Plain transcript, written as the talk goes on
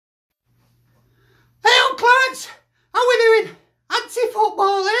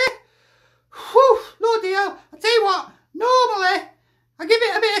football, eh? Whew, bloody hell. I tell you what, normally I give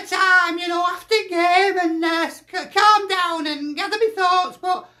it a bit of time, you know, after game and calm down and gather my thoughts,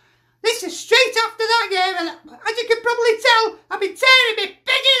 but this is straight after that game, and as you can probably tell, I've been tearing my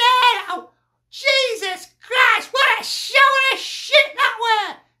biggin' hair out. Jesus Christ, what a shower of shit that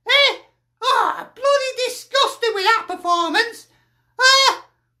were, eh? Oh, I'm bloody disgusted with that performance.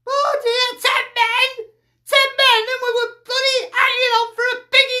 Oh dear, 10 men, and we were bloody hanging on for a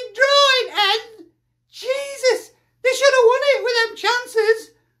biggin' drawing end. Jesus, they should have won it with them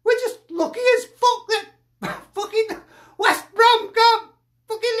chances. We're just lucky as fuck that fucking West Brom got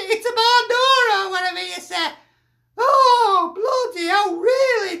fucking hit a bar door or whatever you say. Oh, bloody hell,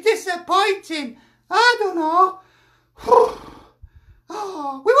 really disappointing. I don't know.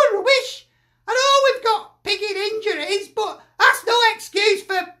 Oh, we were rubbish. I know we've got pigging injuries, but that's no excuse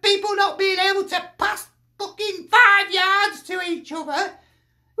for people not being able to pass fucking 5 yards to each other.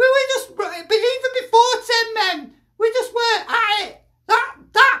 We were just, but even before 10 men, we just weren't at it.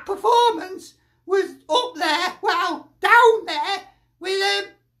 That performance was up there, well, down there,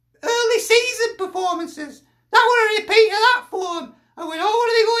 with early season performances. That were a repeat of that form, and we don't want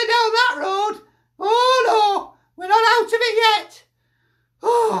to be going down that road. Oh no, we're not out of it yet.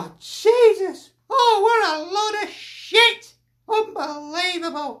 Oh, Jesus. Oh, we're a load of shit.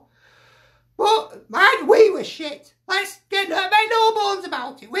 Unbelievable. But, man, we were shit. Let's make no bones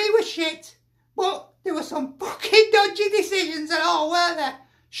about it. We were shit. But there were some fucking dodgy decisions and all, weren't there?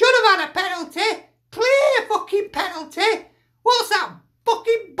 Should have had a penalty. Clear fucking penalty. What's that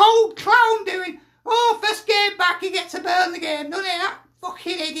fucking bold clown doing? Oh, first game back, he gets a Burnley game, doesn't he? That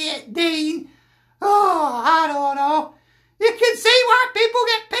fucking idiot Dean. Oh, I don't know. You can see why people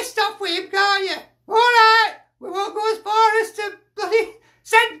get pissed off with him, can't you? Alright, we won't go as far as to bloody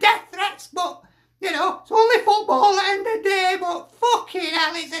send death threats, but, you know, it's only football at the end of the day, but fucking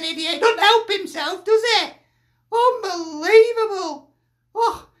hell, he's an idiot. He doesn't help himself, does he? Unbelievable.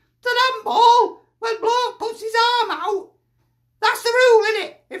 Oh, the damn ball, when bloke puts his arm out, that's the rule, isn't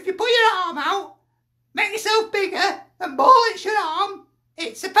it? If you put your arm out, make yourself bigger, and ball it's your arm,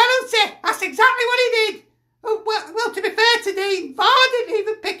 it's a penalty. That's exactly what he did. Oh, well, to be fair to Dean, VAR didn't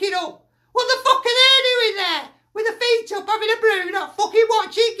even pick it up. What the fuck are they doing there? With their feet up, having a brew, not fucking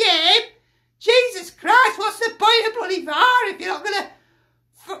watching game? Jesus Christ, what's the point of bloody VAR if you're not going to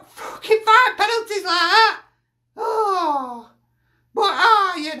fucking find penalties like that? Oh,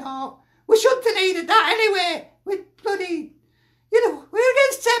 but, you know, we shouldn't have needed that anyway. With bloody, you know, we're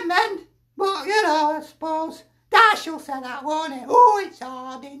against 10 men. But, you know, I suppose Darshall said that, won't it? Oh, it's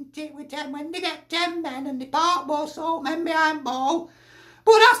hard, isn't it, with 10 when they get 10 men and they park most so men behind ball.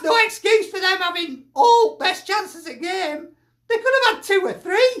 But that's no excuse for them having all best chances at game. They could have had 2 or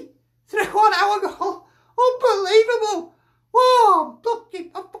 3 through 1 hour goal. Unbelievable. Oh,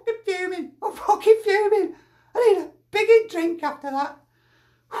 I'm fucking fuming. I'm fucking fuming. I need a big drink after that.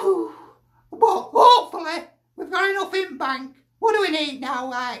 Whew. But hopefully we've got enough in bank. What do we need now,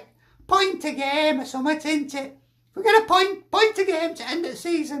 like? Point a game or something, isn't it? If we get a point a game to end the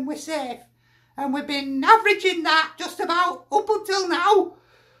season, we're safe. And we've been averaging that just about up until now.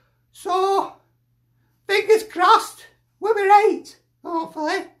 So, fingers crossed, we'll be right,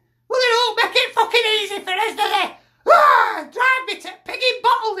 hopefully. Well, they don't make it fucking easy for us, do they? Ah, drive me to pigging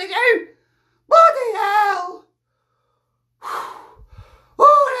bottles, they do. Bloody hell.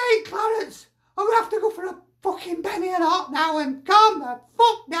 Alright, Clarets, I'm going to have to go for a fucking penny and hot now and calm the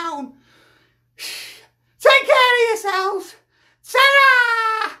fuck down. Take care of yourselves.